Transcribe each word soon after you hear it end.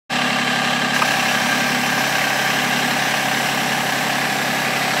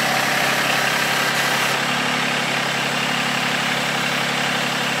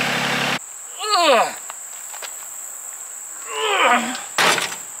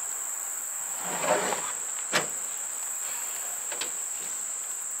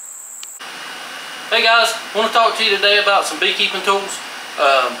Hey guys, I want to talk to you today about some beekeeping tools.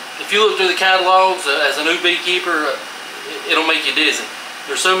 If you look through the catalogs as a new beekeeper, it'll make you dizzy.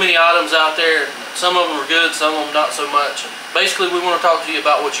 There's so many items out there. Some of them are good, some of them not so much. Basically, we want to talk to you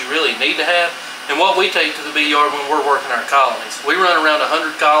about what you really need to have and what we take to the bee yard when we're working our colonies. We run around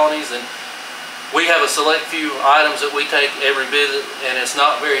 100 colonies, and we have a select few items that we take every visit, and it's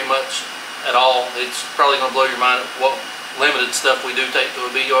not very much at all. It's probably going to blow your mind at what limited stuff we do take to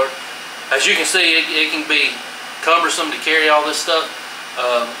a bee yard. As you can see, it can be cumbersome to carry all this stuff.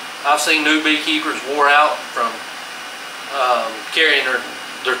 I've seen new beekeepers wore out from carrying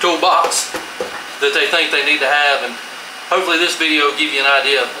their toolbox that they think they need to have, and hopefully this video will give you an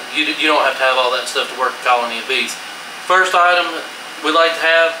idea. You don't have to have all that stuff to work a colony of bees. First item we like to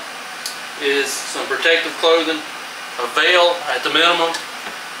have is some protective clothing, a veil at the minimum.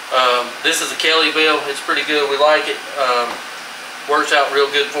 This is a Kelly veil. It's pretty good. We like it. Works out real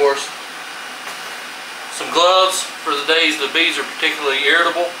good for us. Some gloves for the days the bees are particularly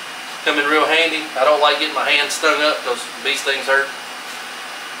irritable. Come in real handy. I don't like getting my hands stung up because bee stings hurt.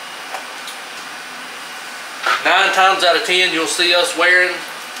 9 times out of 10 you'll see us wearing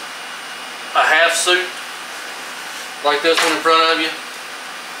a half suit like this one in front of you.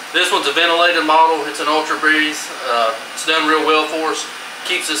 This one's a ventilated model. It's an Ultra Breeze. It's done real well for us.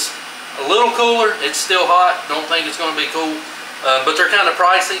 Keeps us a little cooler. It's still hot. Don't think it's going to be cool. But they're kind of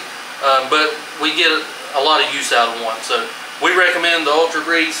pricey. But we get a lot of use out of one. So we recommend the Ultra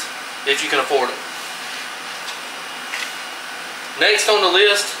Breeze if you can afford it. Next on the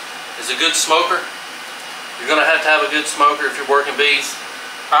list is a good smoker. You're going to have a good smoker if you're working bees.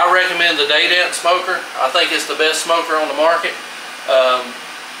 I recommend the Day-Dent smoker. I think it's the best smoker on the market.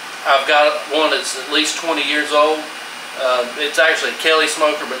 I've got one that's at least 20 years old. It's actually a Kelly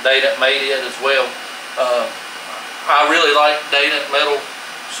smoker, but Day-Dent made it as well. I really like Day-Dent metal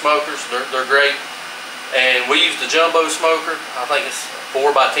smokers. They're great. And we use the jumbo smoker. I think it's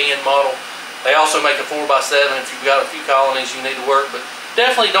 4x10 model. They also make a 4x7 if you've got a few colonies you need to work, but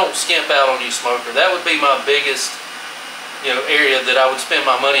definitely don't skimp out on your smoker. That would be my biggest, area that I would spend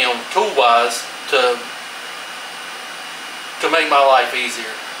my money on tool-wise to make my life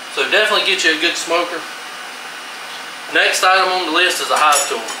easier. So definitely get you a good smoker. Next item on the list is a hive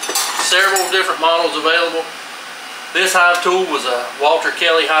tool. Several different models available. This hive tool was a Walter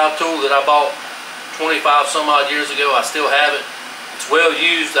Kelly hive tool that I bought 25 some odd years ago. I still have it. It's well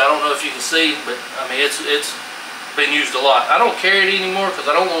used. I don't know if you can see, but I mean it's been used a lot. I don't carry it anymore because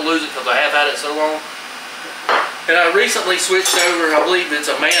I don't want to lose it because I have had it so long. And I recently switched over. I believe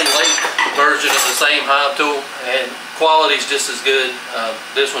it's a man-lake version of the same hive tool, and quality's just as good.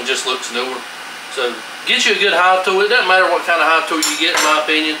 This one just looks newer. So get you a good hive tool. It doesn't matter what kind of hive tool you get, in my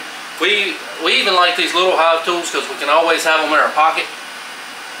opinion. We even like these little hive tools because we can always have them in our pocket.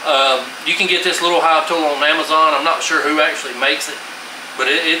 You can get this little hive tool on Amazon. I'm not sure who actually makes it, but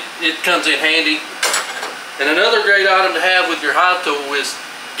it comes in handy. And another great item to have with your hive tool is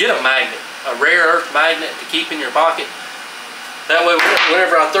get a magnet, a rare earth magnet to keep in your pocket. That way,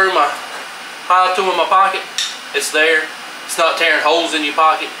 whenever I throw my hive tool in my pocket, it's there. It's not tearing holes in your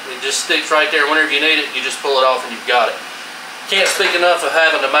pocket. It just sticks right there. Whenever you need it, you just pull it off and you've got it. Can't speak enough of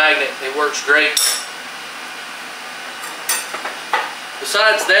having a magnet. It works great.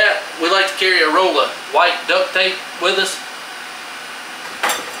 Besides that, we like to carry a roll of white duct tape with us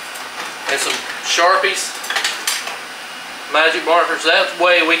and some Sharpies, magic markers. That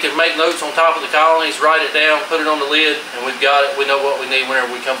way we can make notes on top of the colonies, write it down, put it on the lid, and we've got it. We know what we need whenever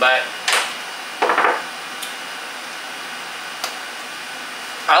we come back.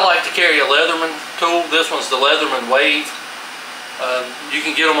 I like to carry a Leatherman tool. This one's the Leatherman Wave. You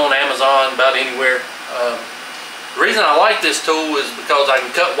can get them on Amazon about anywhere. The reason I like this tool is because I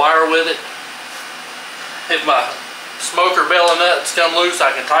can cut wire with it. If my smoker bell and nuts come loose,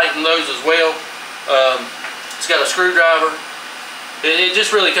 I can tighten those as well. It's got a screwdriver. It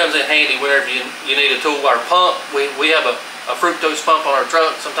just really comes in handy whenever you need a tool. Our pump, we have a fructose pump on our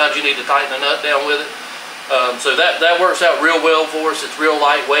truck. Sometimes you need to tighten a nut down with it. So that works out real well for us. It's real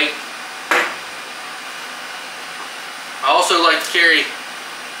lightweight. I also like to carry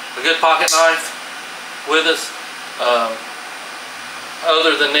a good pocket knife with us.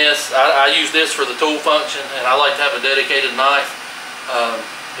 Other than this, I use this for the tool function, and I like to have a dedicated knife.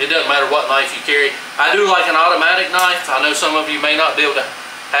 It doesn't matter what knife you carry. I do like an automatic knife. I know some of you may not be able to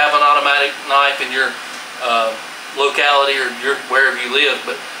have an automatic knife in your locality or wherever you live,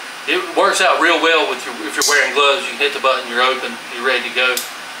 but it works out real well with if you're wearing gloves. You can hit the button, you're open, you're ready to go.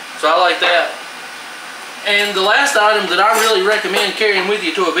 So I like that. And the last item that I really recommend carrying with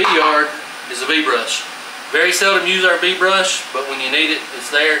you to a bee yard is a bee brush. Very seldom use our bee brush, but when you need it, it's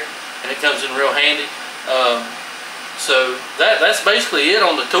there. and it comes in real handy. So that's basically it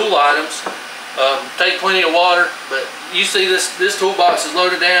on the tool items. Take plenty of water, but you see this toolbox is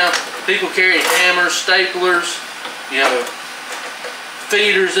loaded down. People carry hammers, staplers, you know,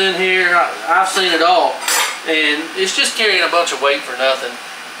 feeders in here. I've seen it all, and it's just carrying a bunch of weight for nothing.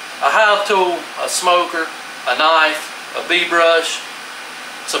 A hive tool, a smoker, a knife, a bee brush,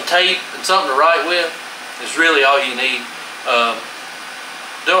 some tape, and something to write with is really all you need.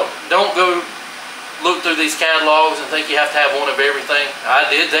 Don't go look through these catalogs and think you have to have one of everything. I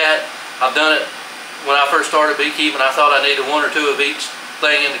did that. I've done it when I first started beekeeping. I thought I needed one or two of each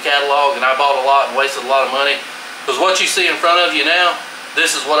thing in the catalog, and I bought a lot and wasted a lot of money. Because what you see in front of you now,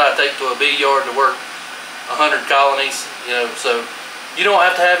 this is what I take to a bee yard to work 100 colonies. You know, so you don't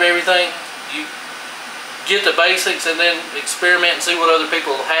have to have everything. You get the basics and then experiment and see what other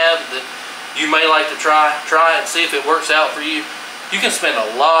people have that you may like to try it and see if it works out for you. You can spend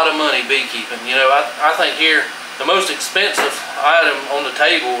a lot of money beekeeping. You know, I think here the most expensive item on the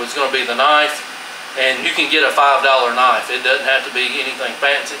table is going to be the knife, and you can get a $5 knife. It doesn't have to be anything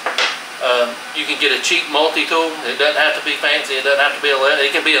fancy. You can get a cheap multi-tool. It doesn't have to be fancy. It doesn't have to be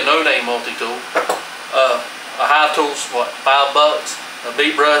it can be a no-name multi-tool. A hive tool's what, $5. A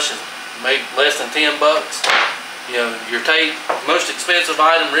bee brush is maybe less than $10. You know, your tape, most expensive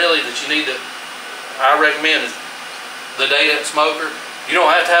item really that you need to, I recommend, is the day-nut smoker. You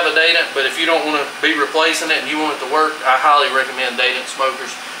don't have to have a day-nut, but if you don't want to be replacing it and you want it to work, I highly recommend day-nut smokers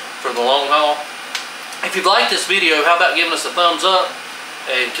for the long haul. If you've liked this video, how about giving us a thumbs up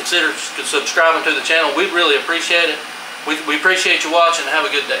and consider subscribing to the channel? We'd really appreciate it. We appreciate you watching. Have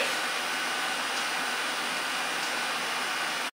a good day.